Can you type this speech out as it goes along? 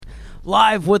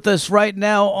live with us right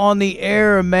now on the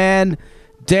air, man.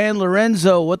 Dan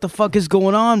Lorenzo, what the fuck is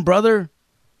going on, brother?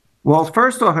 Well,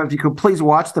 first off, if you could please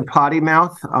watch the potty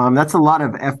mouth. That's a lot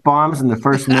of F-bombs in the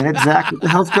first minute. Zach, what the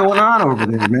hell's going on over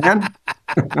there, man?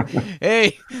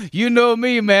 Hey, you know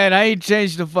me, man. I ain't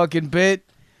changed a fucking bit.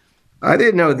 I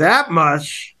didn't know that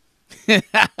much. How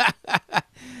are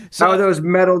So, those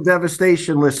Metal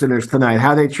Devastation listeners tonight?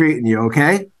 How they treating you,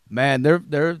 okay? man,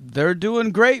 they're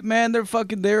doing great, man.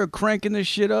 They're cranking this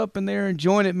shit up and they're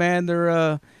enjoying it, man.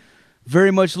 They're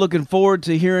very much looking forward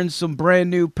to hearing some brand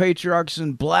new Patriarchs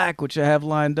in Black, which I have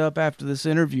lined up after this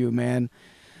interview, man.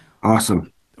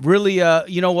 Awesome. Really,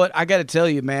 you know what? I got to tell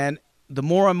you, man. The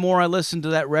more and more I listen to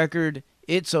that record,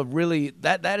 it's a really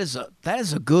that is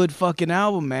a good fucking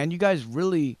album, man. You guys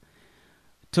really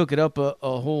took it up a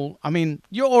whole. I mean,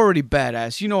 you're already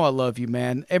badass. You know I love you,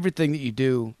 man. Everything that you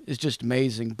do is just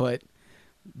amazing. But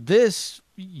this,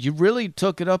 you really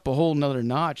took it up a whole nother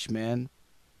notch, man.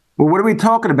 Well, what are we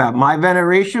talking about? My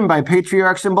Veneration by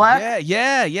Patriarchs in Black?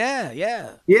 Yeah.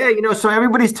 Yeah, so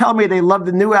everybody's telling me they love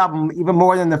the new album even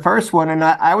more than the first one. And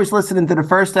I was listening to the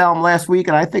first album last week,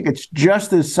 and I think it's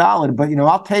just as solid. But,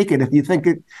 I'll take it. If you think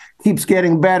it keeps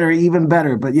getting better, even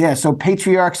better. But yeah, so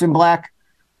Patriarchs in Black,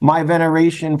 My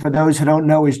Veneration, for those who don't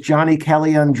know, is Johnny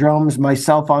Kelly on drums,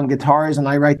 myself on guitars, and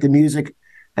I write the music.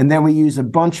 And then we use a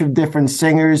bunch of different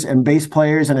singers and bass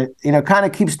players. And it, kind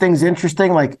of keeps things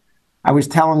interesting. Like I was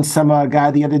telling some guy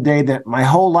the other day that my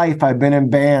whole life I've been in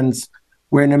bands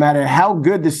where no matter how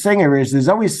good the singer is, there's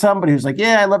always somebody who's like,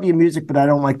 yeah, I love your music, but I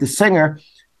don't like the singer.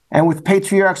 And with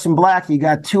Patriarchs in Black, you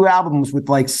got 2 albums with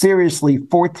like seriously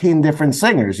 14 different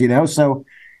singers, so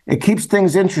it keeps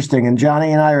things interesting. And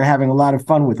Johnny and I are having a lot of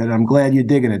fun with it. I'm glad you're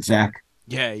digging it, Zach.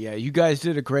 Yeah. You guys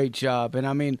did a great job. And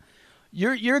I mean,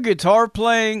 your guitar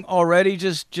playing already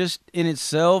just in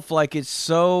itself, like it's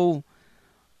so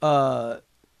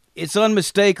it's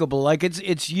unmistakable. Like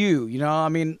it's you, I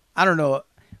mean, I don't know,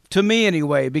 to me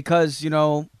anyway, because,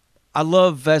 I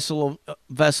love Vessel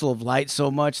of Light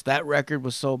so much. That record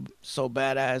was so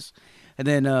badass. And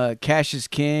then Cash is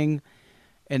King,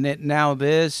 and then now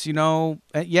this,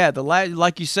 yeah,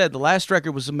 like you said, the last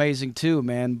record was amazing too,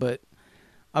 man. But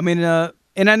I mean,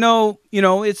 and I know,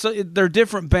 they're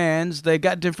different bands. They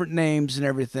got different names and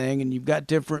everything, and you've got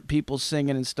different people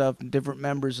singing and stuff, and different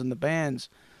members in the bands.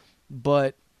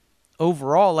 But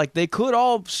overall, like they could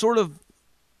all sort of,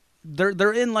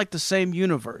 they're in like the same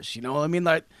universe, I mean,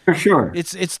 like For sure.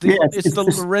 it's Yeah, the just,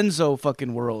 Lorenzo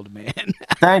fucking world, man.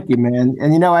 thank you, man.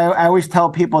 And I always tell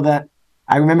people that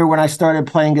I remember when I started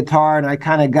playing guitar and I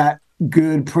kind of got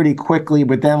good pretty quickly,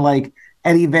 but then like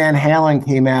Eddie Van Halen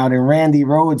came out and Randy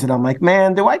Rhoads, and I'm like,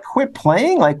 man, do I quit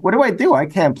playing? Like, what do I do? I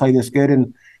can't play this good.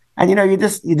 And you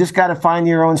just got to find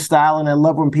your own style. And I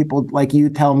love when people like you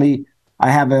tell me I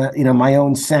have my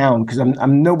own sound, because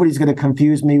I'm nobody's going to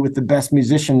confuse me with the best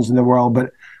musicians in the world.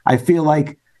 But I feel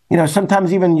like,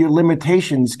 sometimes even your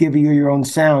limitations give you your own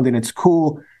sound, and it's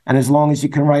cool. And as long as you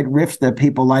can write riffs that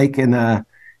people like, and,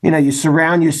 you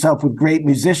surround yourself with great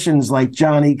musicians like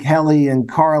Johnny Kelly and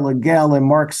Carl Agell and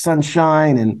Mark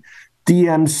Sunshine and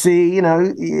DMC,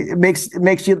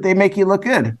 they make you look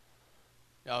good.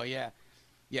 Oh yeah.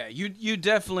 You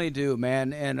definitely do,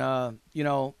 man. And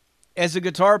as a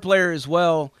guitar player as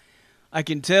well, I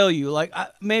can tell you, like,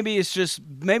 maybe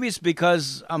it's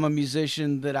because I'm a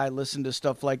musician that I listen to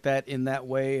stuff like that in that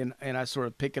way, and I sort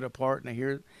of pick it apart and I hear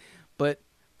it. But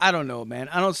I don't know, man.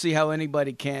 I don't see how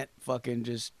anybody can't fucking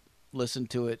just listen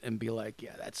to it and be like,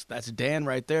 yeah, that's Dan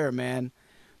right there, man.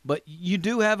 But you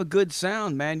do have a good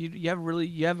sound, man. You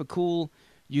have a cool,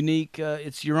 unique.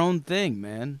 It's your own thing,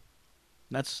 man.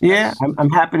 Yeah, That's I'm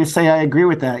happy to say I agree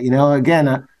with that.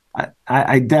 Again,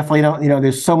 I definitely don't,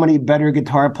 there's so many better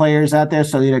guitar players out there.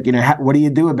 So, what do you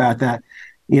do about that?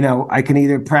 I can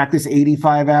either practice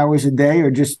 85 hours a day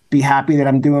or just be happy that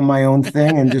I'm doing my own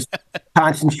thing and just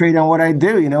concentrate on what I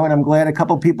do, and I'm glad a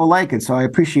couple people like it. So I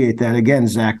appreciate that. Again,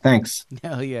 Zach, thanks.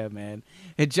 hell yeah, man.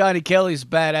 And Johnny Kelly's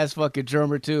badass fucking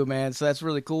drummer too, man. So that's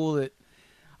really cool.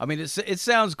 I mean, it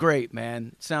sounds great,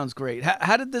 man. It sounds great.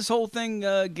 How did this whole thing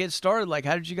get started? Like,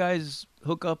 how did you guys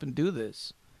hook up and do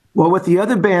this? Well, with the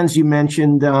other bands you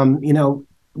mentioned,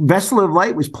 Vessel of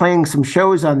Light was playing some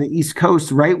shows on the East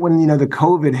Coast right when, the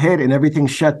COVID hit and everything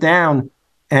shut down.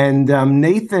 And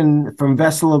Nathan from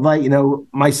Vessel of Light,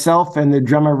 myself and the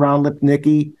drummer Ron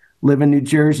Lipnicki live in New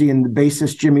Jersey, and the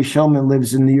bassist Jimmy Shulman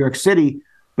lives in New York City.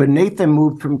 But Nathan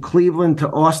moved from Cleveland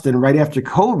to Austin right after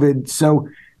COVID. So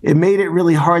it made it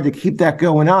really hard to keep that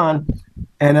going on.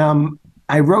 And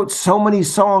I wrote so many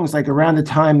songs like around the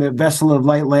time that Vessel of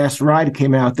Light Last Ride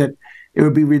came out that it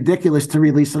would be ridiculous to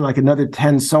release like another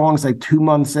 10 songs like 2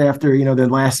 months after, the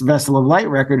last Vessel of Light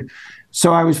record.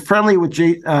 So I was friendly with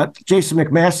Jason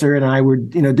McMaster, and I were,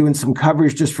 doing some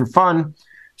covers just for fun.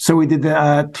 So we did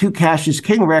the two Cassius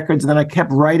King records, and then I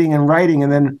kept writing and writing.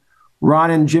 And then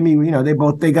Ron and Jimmy,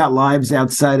 they got lives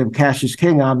outside of Cassius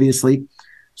King, obviously.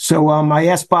 So I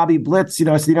asked Bobby Blitz,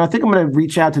 I said, I think I'm going to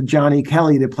reach out to Johnny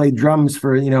Kelly to play drums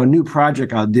for, a new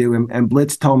project I'll do. And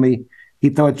Blitz told me he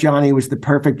thought Johnny was the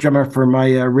perfect drummer for my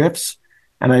riffs.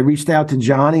 And I reached out to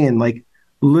Johnny, and like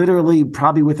literally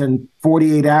probably within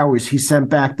 48 hours, he sent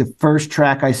back the first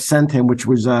track I sent him, which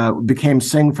was became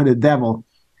Sing for the Devil.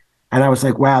 And I was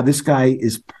like, wow, this guy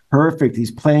is perfect.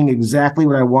 He's playing exactly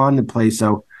what I wanted to play.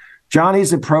 So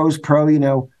Johnny's a pro's pro,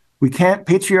 we can't,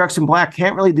 Patriarchs in Black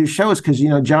can't really do shows because,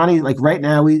 Johnny, like right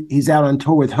now, he's out on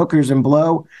tour with Hookers and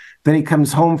Blow. Then he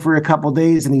comes home for a couple of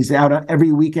days, and he's out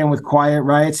every weekend with Quiet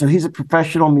Riot. So he's a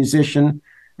professional musician,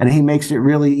 and he makes it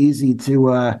really easy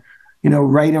to,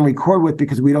 write and record with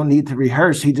because we don't need to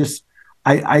rehearse.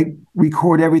 I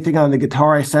record everything on the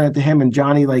guitar. I send it to him, and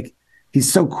Johnny, like,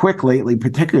 he's so quick lately,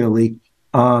 particularly.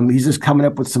 He's just coming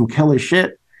up with some killer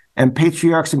shit. And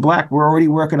Patriarchs in Black, we're already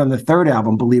working on the third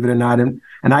album, believe it or not. And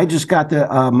I just got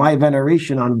the My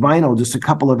Veneration on vinyl just a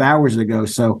couple of hours ago.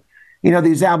 So,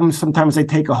 these albums, sometimes they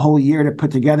take a whole year to put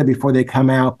together before they come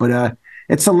out. But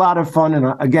it's a lot of fun.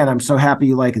 And again, I'm so happy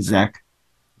you like it, Zach.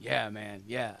 Yeah, man.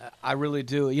 Yeah, I really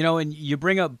do. And you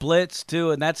bring up Blitz,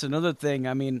 too, and that's another thing.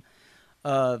 I mean,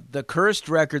 the Cursed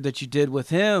record that you did with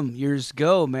him years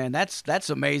ago, man, that's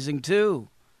amazing, too.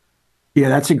 Yeah,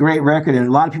 that's a great record, and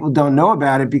a lot of people don't know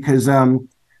about it because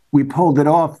we pulled it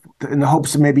off in the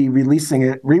hopes of maybe re-releasing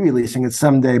it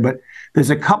someday. But there's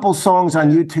a couple songs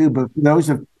on YouTube of those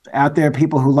out there,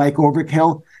 people who like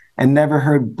Overkill and never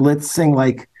heard Blitz sing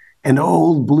like an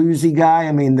old bluesy guy.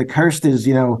 I mean, the Cursed is,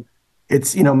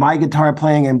 it's, my guitar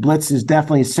playing, and Blitz is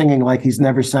definitely singing like he's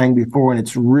never sang before, and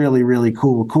it's really, really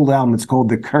cool. Cool album. It's called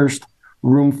The Cursed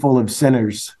Room Full of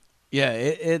Sinners. Yeah,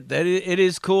 it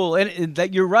is cool, and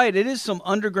that you're right. It is some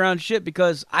underground shit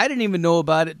because I didn't even know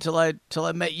about it till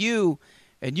I met you,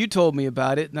 and you told me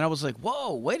about it, and then I was like,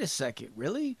 whoa, wait a second,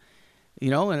 really?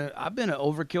 And I've been an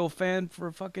Overkill fan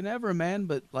for fucking ever, man.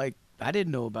 But like, I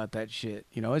didn't know about that shit.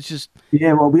 It's just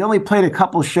Yeah. Well, we only played a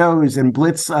couple shows, and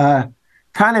Blitz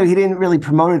he didn't really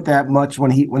promote it that much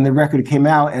when the record came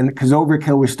out, and because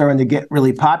Overkill was starting to get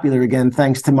really popular again,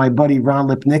 thanks to my buddy Ron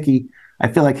Lipnicki. I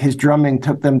feel like his drumming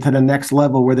took them to the next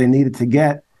level where they needed to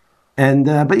get. And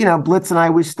but Blitz and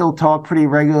I, we still talk pretty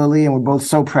regularly, and we're both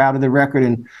so proud of the record.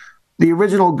 And the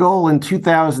original goal in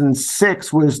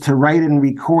 2006 was to write and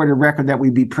record a record that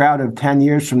we'd be proud of 10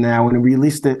 years from now. And we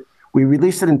released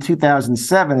it in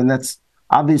 2007, and that's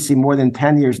obviously more than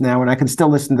 10 years now. And I can still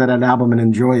listen to that album and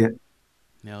enjoy it.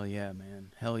 Hell yeah,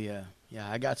 man. Hell yeah. Yeah,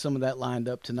 I got some of that lined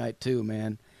up tonight too,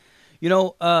 man.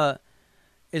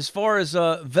 As far as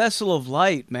Vessel of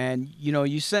Light, man,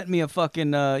 you sent me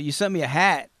a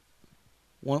hat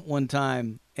one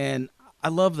time, and I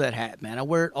love that hat, man. I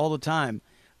wear it all the time.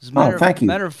 Thank you.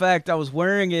 Matter of fact, I was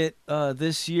wearing it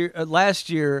last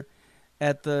year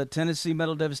at the Tennessee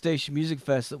Metal Devastation Music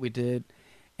Fest that we did,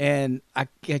 and I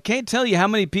can't tell you how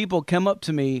many people come up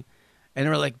to me, and they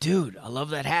were like, "Dude, I love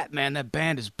that hat, man. That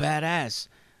band is badass."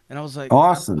 And I was like,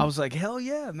 awesome. I was like, hell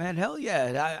yeah, man, hell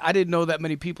yeah. I didn't know that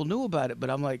many people knew about it, but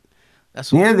I'm like,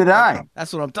 neither did I.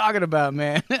 That's what I'm talking about,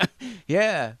 man.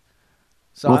 Yeah.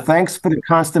 So thanks for the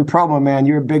constant promo, man.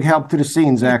 You're a big help to the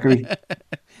scene, Zachary.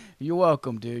 You're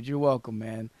welcome, dude. You're welcome,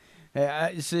 man.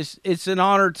 Hey, it's an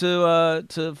honor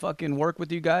to fucking work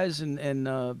with you guys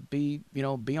and be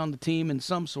on the team in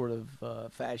some sort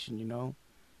of fashion,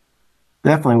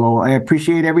 Definitely. Well, I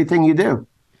appreciate everything you do.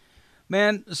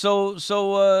 Man, so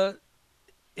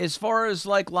as far as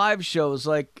like live shows,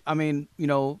 like I mean,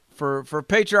 for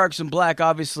Patriarchs in Black,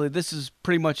 obviously this is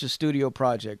pretty much a studio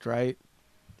project, right?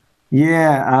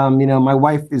 Yeah, my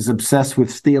wife is obsessed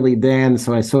with Steely Dan,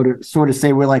 so I sort of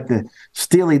say we're like the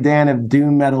Steely Dan of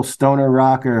doom metal, stoner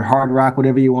rock, or hard rock,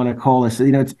 whatever you want to call it. So,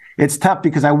 it's tough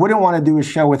because I wouldn't want to do a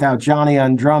show without Johnny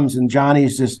on drums, and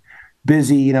Johnny's just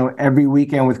busy, every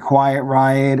weekend with Quiet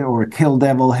Riot or Kill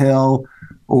Devil Hill.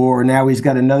 Or now he's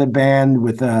got another band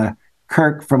with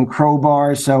Kirk from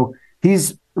Crowbar. So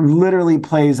he's literally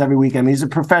plays every weekend. He's a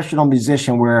professional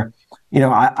musician where,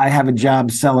 I have a job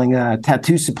selling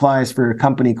tattoo supplies for a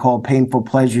company called Painful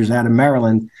Pleasures out of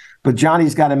Maryland. But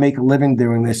Johnny's got to make a living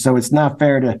doing this. So it's not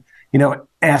fair to,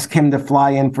 ask him to fly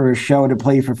in for a show to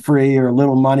play for free or a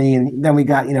little money. And then we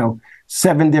got,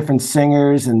 7 different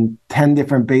singers and 10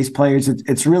 different bass players.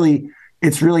 It's really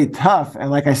it's really tough.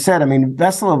 And like I said, I mean,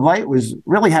 Vessel of Light was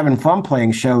really having fun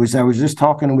playing shows. I was just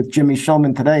talking with Jimmy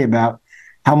Schulman today about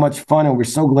how much fun, and we're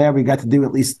so glad we got to do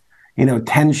at least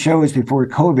 10 shows before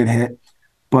COVID hit.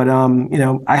 But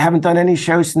I haven't done any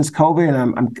shows since COVID,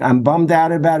 and I'm bummed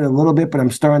out about it a little bit. But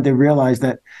I'm starting to realize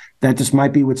that that just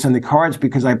might be what's in the cards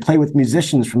because I play with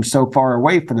musicians from so far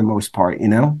away for the most part.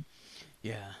 Yeah,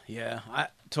 yeah, I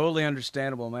totally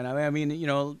understandable, man. I mean,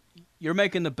 you're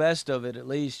making the best of it at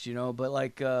least, But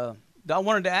like, I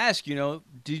wanted to ask, do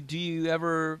you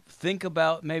ever think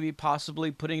about maybe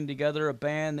possibly putting together a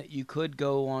band that you could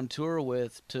go on tour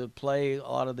with to play a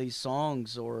lot of these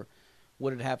songs, or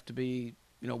would it have to be,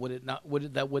 would it not,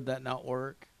 would that not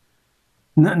work?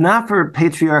 Not for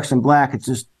Patriarchs in Black. It's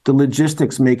just the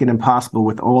logistics make it impossible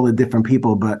with all the different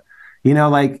people. But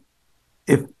like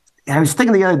if I was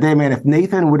thinking the other day, man, if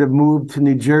Nathan would have moved to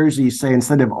New Jersey, say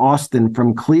instead of Austin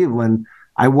from Cleveland,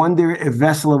 I wonder if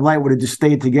Vessel of Light would have just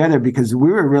stayed together because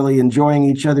we were really enjoying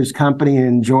each other's company and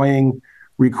enjoying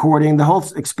recording. The whole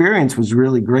experience was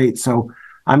really great. So,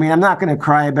 I mean, I'm not going to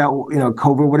cry about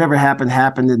COVID. Whatever happened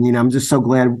happened, and I'm just so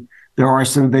glad there are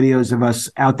some videos of us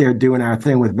out there doing our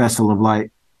thing with Vessel of Light.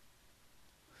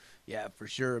 Yeah, for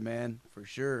sure, man, for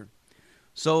sure.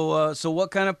 So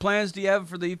what kind of plans do you have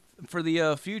for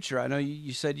the future? I know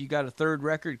you said you got a third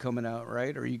record coming out,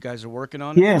 right? Or you guys are working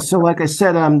on it? Yeah, so like I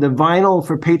said, the vinyl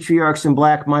for Patriarchs in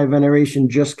Black, My Veneration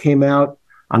just came out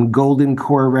on Golden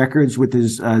Core Records with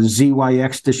his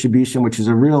ZYX distribution, which is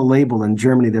a real label in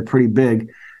Germany. They're pretty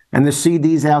big. And the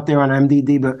CD's out there on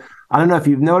MDD, but I don't know if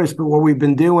you've noticed, but what we've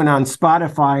been doing on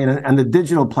Spotify and the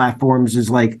digital platforms is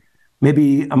like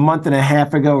maybe a month and a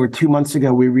half ago or 2 months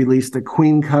ago, we released a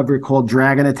Queen cover called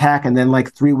Dragon Attack. And then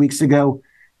like 3 weeks ago,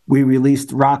 we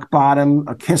released Rock Bottom,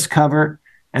 a Kiss cover.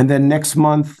 And then next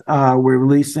month, we're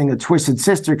releasing a Twisted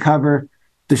Sister cover,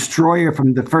 Destroyer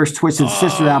from the first Twisted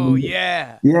Sister Oh album.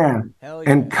 yeah, Yeah. hell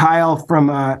And yeah. Kyle from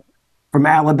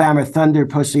Alabama Thunder,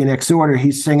 Pussy and X Order,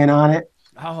 he's singing on it.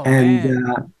 Oh And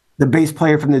man. the bass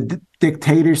player from the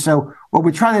Dictator. So what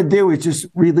we're trying to do is just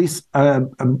release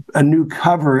a new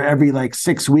cover every like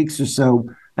 6 weeks or so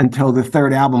until the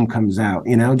third album comes out,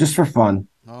 just for fun.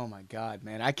 Oh my God,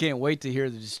 man. I can't wait to hear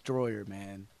the Destroyer,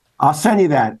 man. I'll send you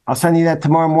that. I'll send you that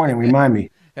tomorrow morning. Remind me.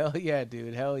 Hell yeah,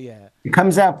 dude. Hell yeah. It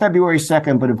comes out February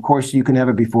 2nd, but of course you can have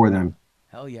it before then.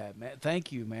 Hell yeah, man.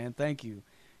 Thank you, man. Thank you.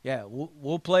 Yeah,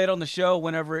 we'll play it on the show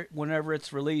whenever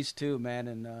it's released too, man,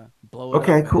 and blow it up,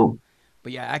 Okay, man. cool.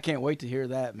 But yeah, I can't wait to hear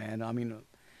that, man. I mean,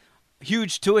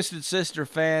 huge Twisted Sister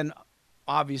fan,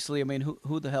 obviously. I mean,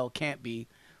 who the hell can't be?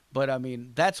 But I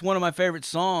mean, that's one of my favorite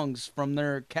songs from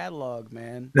their catalog,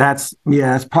 man. That's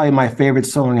probably my favorite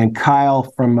song. And Kyle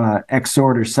from X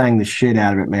Order sang the shit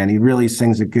out of it, man. He really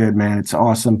sings it good, man. It's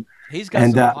awesome. He's got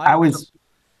And some I was pipes.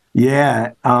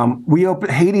 Yeah, we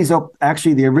opened Hades.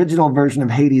 Actually, the original version of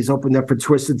Hades opened up for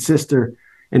Twisted Sister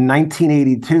in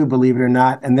 1982, believe it or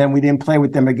not. And then we didn't play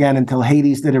with them again until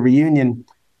Hades did a reunion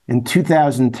in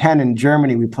 2010 in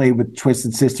Germany. We played with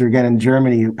Twisted Sister again in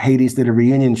Germany. Hades did a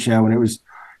reunion show, and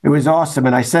it was awesome.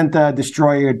 And I sent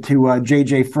Destroyer to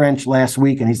JJ French last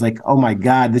week, and he's like, "Oh my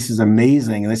God, this is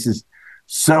amazing! This is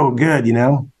so good."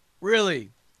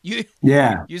 Really? You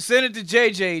Yeah. you sent it to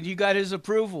JJ and you got his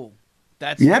approval.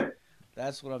 That's Yep.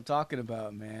 that's what I'm talking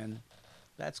about, man.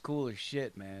 That's cool as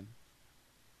shit, man.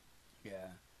 Yeah.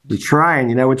 We're Did you, trying,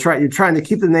 you're trying to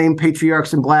keep the name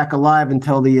Patriarchs in Black alive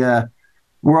until the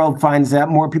world finds out,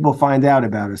 more people find out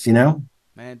about us.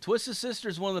 man, Twisted Sister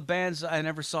is one of the bands I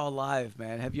never saw live,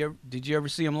 man. Did you ever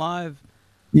see them live?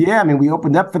 Yeah, I mean, we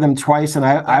opened up for them twice, and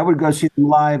I Yeah. would go see them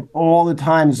live all the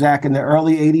time, Zach. In the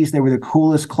early 80s, they were the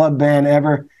coolest club band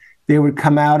ever. They would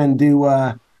come out and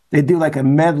they'd do like a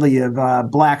medley of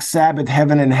Black Sabbath,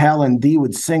 Heaven and Hell, and Dee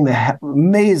would sing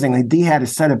amazingly. Dee had a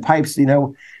set of pipes.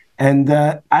 And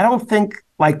I don't think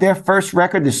like their first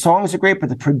record, the songs are great, but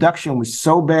the production was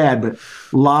so bad. But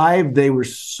live, they were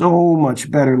so much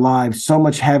better live, so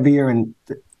much heavier, and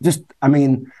just, I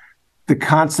mean, the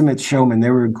consummate showman. They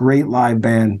were a great live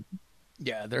band.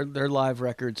 Yeah, their live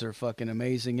records are fucking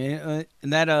amazing. And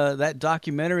that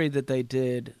documentary that they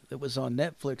did that was on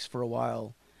Netflix for a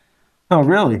while. Oh,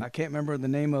 really? I can't remember the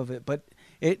name of it, but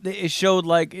it showed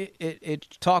like it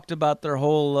talked about their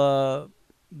whole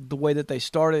the way that they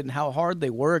started and how hard they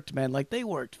worked, man. Like they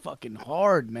worked fucking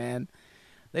hard, man.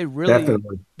 They really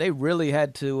Definitely. they really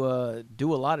had to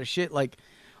do a lot of shit. Like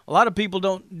a lot of people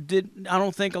I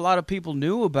don't think a lot of people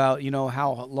knew about,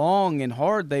 how long and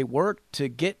hard they worked to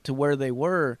get to where they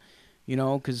were,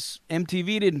 cuz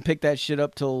MTV didn't pick that shit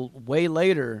up till way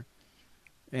later.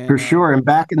 For And sure. And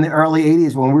back in the early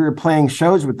 80s when we were playing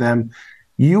shows with them,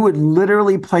 you would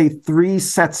literally play 3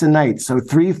 sets a night. So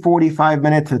 3 45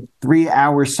 minute to 3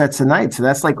 hour sets a night. So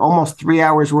that's like almost 3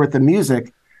 hours worth of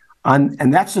music.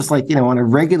 And that's just like, on a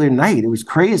regular night. It was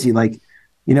crazy. Like,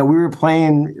 we were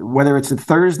playing, whether it's a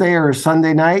Thursday or a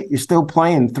Sunday night, you're still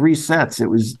playing 3 sets. It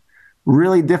was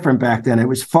really different back then. It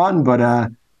was fun,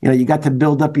 but, you got to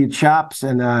build up your chops,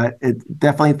 and it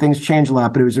definitely, things changed a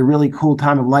lot, but it was a really cool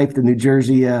time of life. The New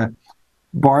Jersey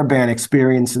bar band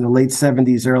experience in the late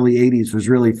 70s, early 80s was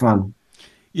really fun.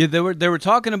 Yeah, they were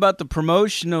talking about the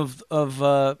promotion of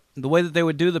the way that they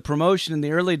would do the promotion in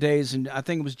the early days, and I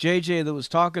think it was JJ that was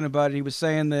talking about it. He was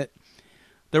saying that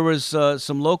there was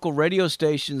some local radio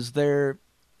stations there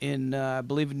in I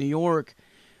believe in New York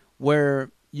where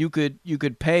you could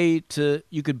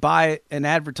buy an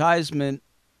advertisement,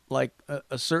 like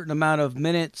a certain amount of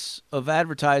minutes of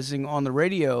advertising on the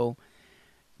radio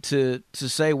to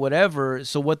say whatever.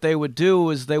 So what they would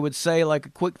do is they would say like a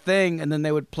quick thing, and then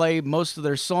they would play most of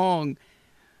their song,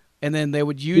 and then they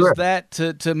would use Sure. that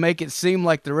to make it seem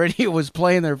like the radio was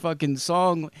playing their fucking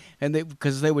song, and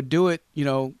because they would do it,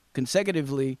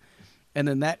 consecutively, and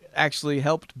then that actually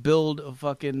helped build them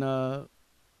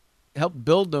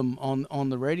on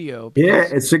the radio Yeah,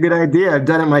 because it's a good idea. I've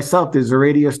done it myself. There's a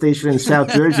radio station in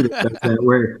South Jersey that does that,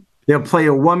 where they'll play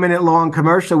a 1 minute long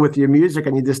commercial with your music,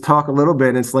 and you just talk a little bit.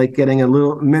 And it's like getting a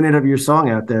little minute of your song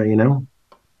out there.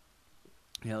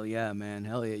 hell yeah, man,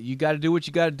 hell yeah, you got to do what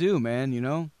you got to do,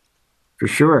 man. For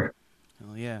sure.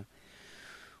 Hell yeah.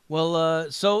 Well,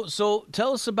 so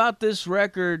tell us about this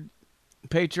record,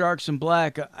 Patriarchs in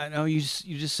Black. I know you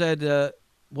just said,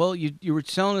 well, you were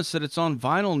telling us that it's on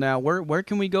vinyl now. Where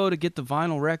can we go to get the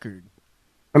vinyl record?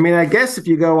 I mean, I guess if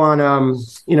you go on,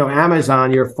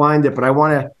 Amazon, you'll find it. But I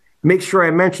want to make sure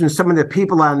I mention some of the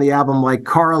people on the album, like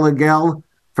Carl Legel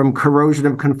from Corrosion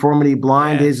of Conformity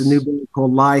Blind. He has a new Yes. band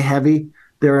called Lie Heavy.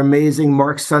 They're amazing.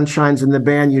 Mark Sunshine's in the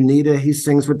band. Unita, he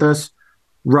sings with us.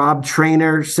 Rob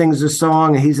Trainer sings a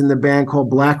song. He's in the band called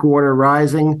Blackwater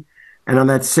Rising. And on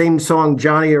that same song,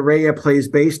 Johnny Araya plays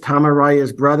bass, Tom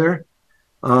Araya's brother.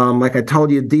 Like I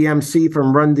told you, DMC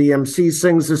from Run DMC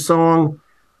sings a song.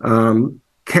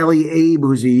 Kelly Abe,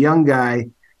 who's a young guy,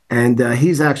 and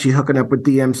he's actually hooking up with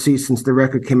DMC since the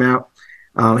record came out.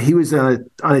 He was on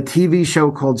a TV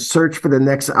show called Search for the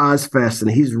Next Ozfest,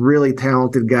 and he's a really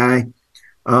talented guy.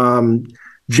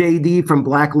 JD from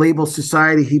Black Label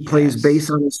Society, he plays Yes. bass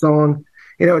on the song.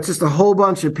 It's just a whole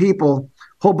bunch of people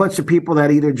that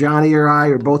either Johnny or I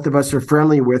or both of us are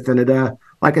friendly with. And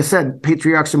like I said,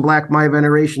 Patriarchs in Black, My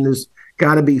Veneration, there's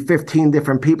got to be 15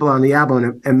 different people on the album,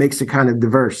 and it makes it kind of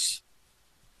diverse.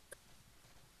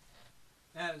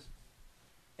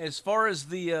 As far as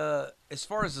the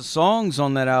songs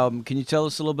on that album, can you tell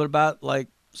us a little bit about like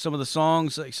some of the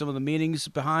songs, like some of the meanings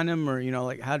behind them, or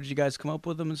like how did you guys come up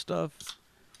with them and stuff?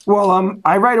 Well,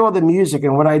 I write all the music,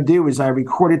 and what I do is I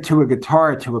record it to a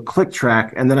guitar, to a click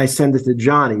track, and then I send it to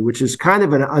Johnny, which is kind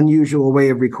of an unusual way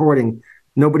of recording.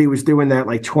 Nobody was doing that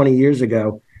like 20 years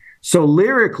ago. So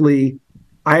lyrically,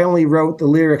 I only wrote the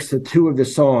lyrics to two of the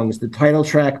songs, the title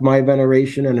track, My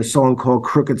Veneration, and a song called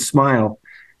Crooked Smile.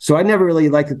 So I never really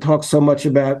like to talk so much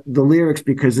about the lyrics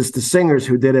because it's the singers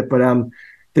who did it, but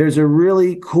there's a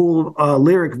really cool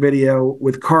lyric video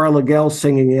with Carl Legel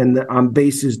singing, and on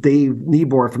bass is Dave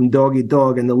Niebuhr from Doggy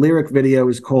Dog, and the lyric video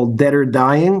is called Dead or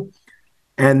Dying.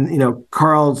 And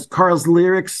Carl's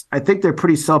lyrics, I think they're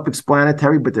pretty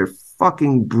self-explanatory, but they're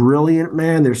fucking brilliant,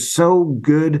 man. They're so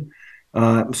good.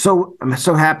 I'm so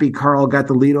happy Carl got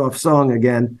the lead-off song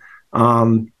again.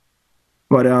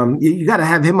 But you got to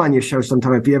have him on your show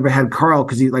sometime if you ever had Carl,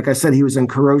 because like I said, he was in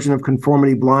Corrosion of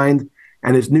Conformity Blind,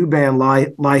 and his new band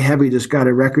Lie Heavy just got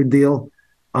a record deal.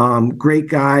 Great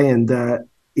guy, and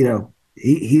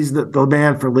he's the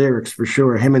man for lyrics for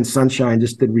sure. Him and Sunshine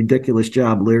just did a ridiculous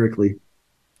job lyrically.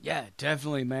 Yeah,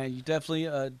 definitely, man. You definitely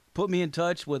put me in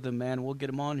touch with him, man. We'll get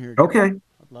him on here. Okay,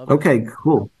 I'd love it. okay,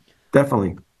 cool,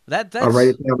 definitely. That I'll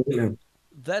write that's it down right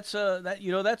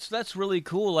now. that's really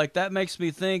cool. Like that makes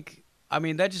me think. I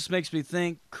mean, that just makes me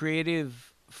think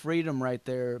creative freedom right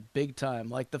there, big time.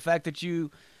 Like the fact that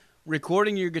you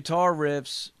recording your guitar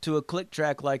riffs to a click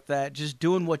track like that, just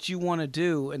doing what you want to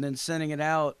do, and then sending it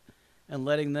out and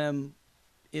letting them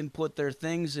input their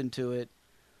things into it.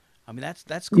 I mean,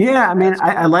 that's cool. Yeah, I mean, That's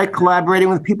I cool. like collaborating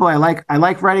with people. I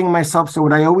like writing myself. So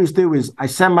what I always do is I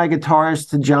send my guitars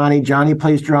to Johnny. Johnny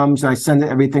plays drums. And I send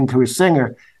everything to his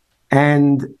singer.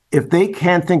 And if they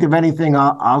can't think of anything,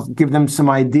 I'll give them some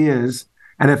ideas.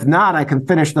 And if not, I can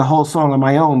finish the whole song on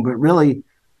my own. But really,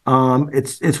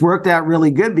 it's worked out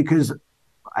really good because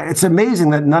it's amazing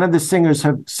that none of the singers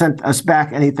have sent us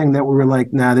back anything that we were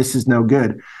like, nah, this is no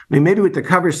good. I mean, maybe with the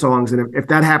cover songs, and if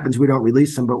that happens, we don't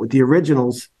release them. But with the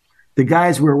originals, the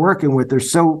guys we're working with, they're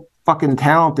so fucking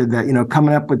talented that,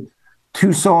 coming up with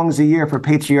 2 songs a year for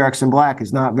Patriarchs in Black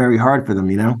is not very hard for them.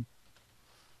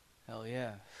 Hell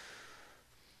yeah.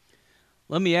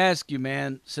 Let me ask you,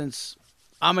 man, since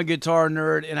I'm a guitar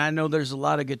nerd and I know there's a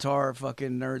lot of guitar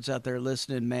fucking nerds out there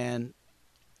listening, man,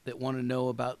 that want to know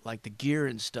about like the gear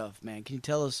and stuff, man. Can you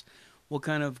tell us what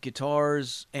kind of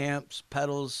guitars, amps,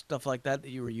 pedals, stuff like that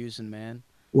you were using, man?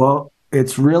 Well,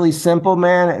 it's really simple,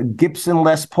 man. Gibson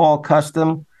Les Paul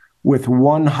custom with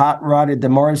one hot rodded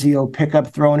DiMarzio pickup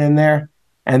thrown in there.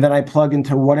 And then I plug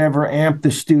into whatever amp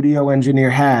the studio engineer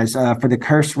has. For the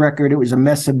Curse record, it was a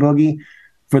Mesa Boogie.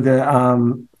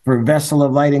 For Vessel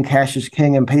of Light and Cassius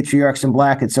King and Patriarchs in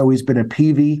Black, it's always been a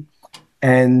PV.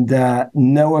 And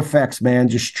no effects, man,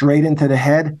 just straight into the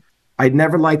head. I'd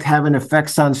never liked having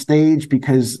effects on stage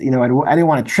because, I didn't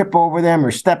want to trip over them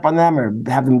or step on them or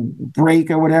have them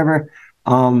break or whatever.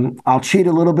 I'll cheat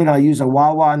a little bit. I'll use a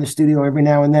wah-wah in the studio every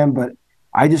now and then, but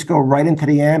I just go right into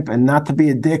the amp, and not to be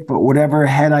a dick, but whatever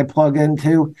head I plug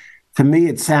into, to me,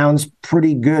 it sounds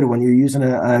pretty good when you're using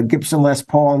a Gibson Les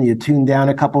Paul and you tune down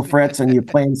a couple frets and you're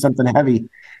playing something heavy.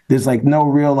 There's like no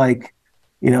real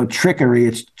trickery.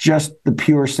 It's just the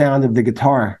pure sound of the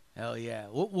guitar. Hell yeah.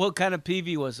 What kind of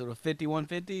PV was it? A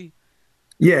 5150?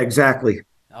 Yeah, exactly.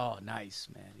 Oh, nice,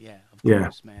 man. Yeah, of Yeah,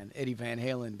 course, man. Eddie Van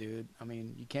Halen, dude. I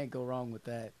mean, you can't go wrong with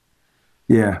that.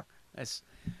 yeah. That's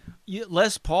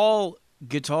Les Paul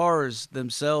guitars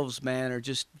themselves, man, are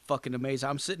just fucking amazing.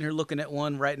 I'm sitting here looking at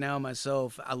one right now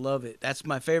myself. I love it. That's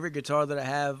my favorite guitar that I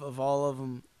have of all of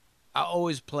them. I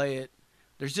always play it.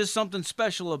 There's just something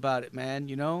special about it, man,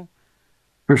 you know?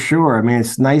 For sure. I mean,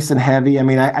 it's nice and heavy. I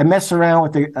mean, I mess around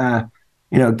with the,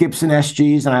 Gibson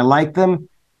SGs, and I like them.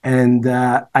 And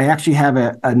I actually have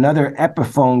another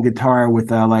Epiphone guitar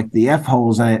with like the F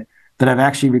holes in it that I've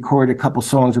actually recorded a couple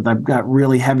songs with. I've got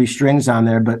really heavy strings on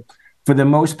there, but for the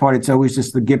most part, it's always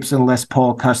just the Gibson Les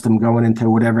Paul custom going into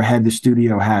whatever head the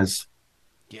studio has.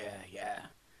 Yeah, yeah.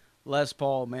 Les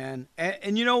Paul, man.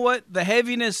 And you know what? The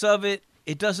heaviness of it,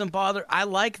 it doesn't bother. I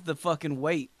like the fucking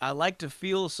weight. I like to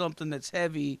feel something that's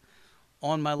heavy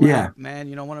on my Yeah. lap, man.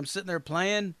 You know, when I'm sitting there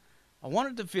playing, I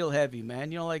want it to feel heavy,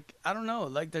 man. You know, like, I don't know.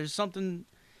 Like, there's something.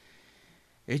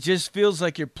 It just feels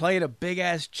like you're playing a big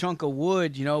ass chunk of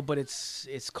wood, you know, but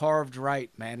it's carved right,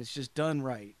 man. It's just done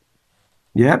right.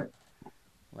 Yep.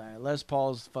 Les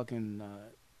Paul's fucking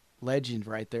legend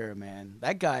right there, man.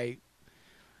 That guy.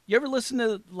 You ever listen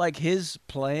to like his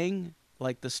playing,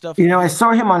 like the stuff? I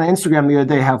saw him on Instagram the other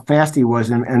day, how fast he was.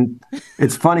 And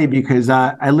it's funny because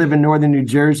I live in northern New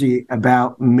Jersey,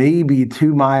 about maybe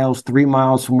 2 miles, 3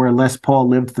 miles from where Les Paul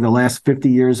lived for the last 50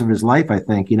 years of his life, I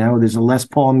think. There's a Les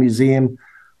Paul museum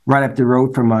right up the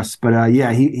road from us. But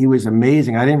yeah, he was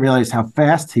amazing. I didn't realize how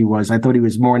fast he was. I thought he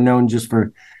was more known just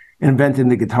for inventing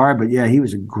the guitar. But yeah, he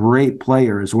was a great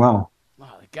player as well.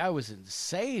 Wow, the guy was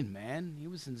insane, man. He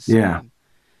was Yeah. insane.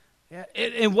 Yeah,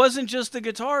 it wasn't just the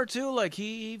guitar too. Like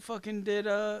he fucking did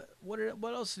what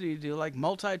else did he do? Like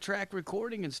multi-track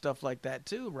recording and stuff like that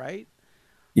too, right?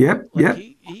 Yep. Like Yep.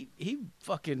 he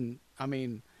fucking. I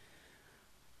mean,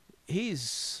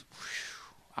 he's.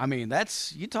 I mean,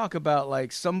 that's you talk about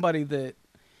like somebody that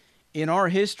in our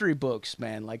history books,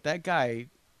 man. Like that guy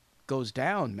goes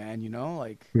down, man. You know,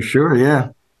 like For sure. Yeah.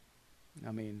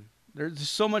 I mean, there's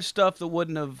so much stuff that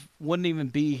wouldn't even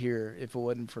be here if it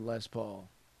wasn't for Les Paul.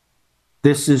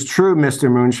 This is true,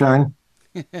 Mr. Moonshine.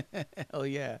 Hell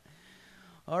yeah.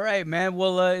 All right, man.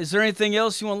 Well, is there anything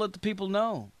else you want to let the people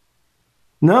know?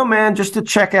 No, man, just to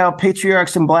check out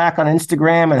Patriarchs in Black on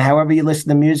Instagram and however you listen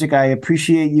to music. I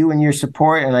appreciate you and your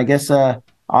support. And I guess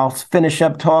I'll finish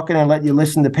up talking and let you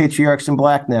listen to Patriarchs in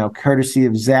Black now, courtesy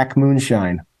of Zach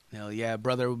Moonshine. Hell yeah,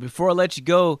 brother. Before I let you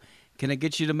go, can I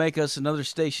get you to make us another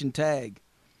station tag?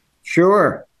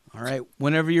 Sure. All right.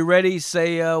 Whenever you're ready,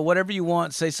 say whatever you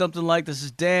want. Say something like, "This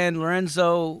is Dan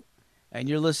Lorenzo, and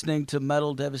you're listening to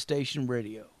Metal Devastation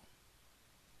Radio."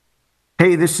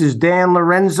 Hey, this is Dan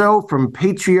Lorenzo from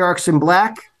Patriarchs in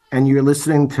Black, and you're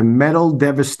listening to Metal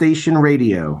Devastation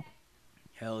Radio.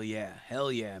 Hell yeah.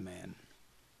 Hell yeah, man.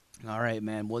 All right,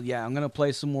 man. Well, yeah, I'm gonna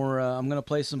play some more. I'm gonna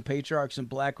play some Patriarchs in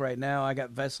Black right now. I got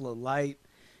Vessel of Light,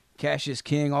 Cassius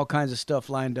King, all kinds of stuff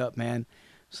lined up, man.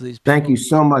 So these Thank people, you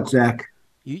so much, Zach.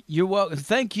 you're welcome.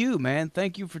 Thank you, man.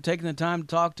 Thank you for taking the time to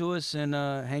talk to us and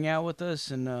hang out with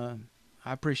us, and I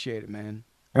appreciate it, man.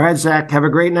 All right, Zach, have a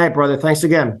great night, brother. Thanks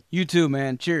again. You too,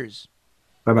 man. Cheers.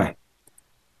 Bye bye.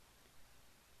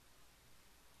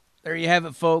 There you have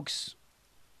it, folks.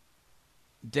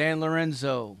 Dan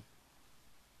Lorenzo,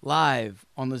 live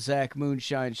on the Zach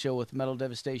Moonshine Show with Metal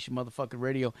Devastation motherfucking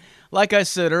radio. Like I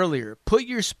said earlier, put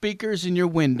your speakers in your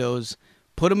windows,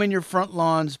 put them in your front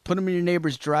lawns, put them in your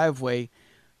neighbor's driveway.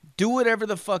 Do whatever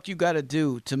the fuck you gotta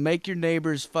do to make your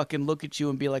neighbors fucking look at you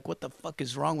and be like, what the fuck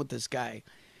is wrong with this guy?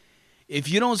 If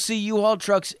you don't see U-Haul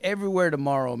trucks everywhere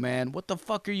tomorrow, man, what the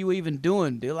fuck are you even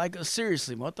doing, dude? Like,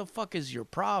 seriously, what the fuck is your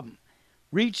problem?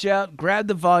 Reach out, grab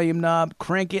the volume knob,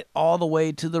 crank it all the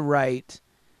way to the right,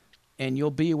 and you'll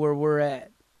be where we're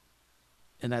at.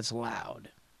 And that's loud.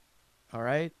 All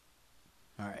right?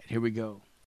 All right, here we go.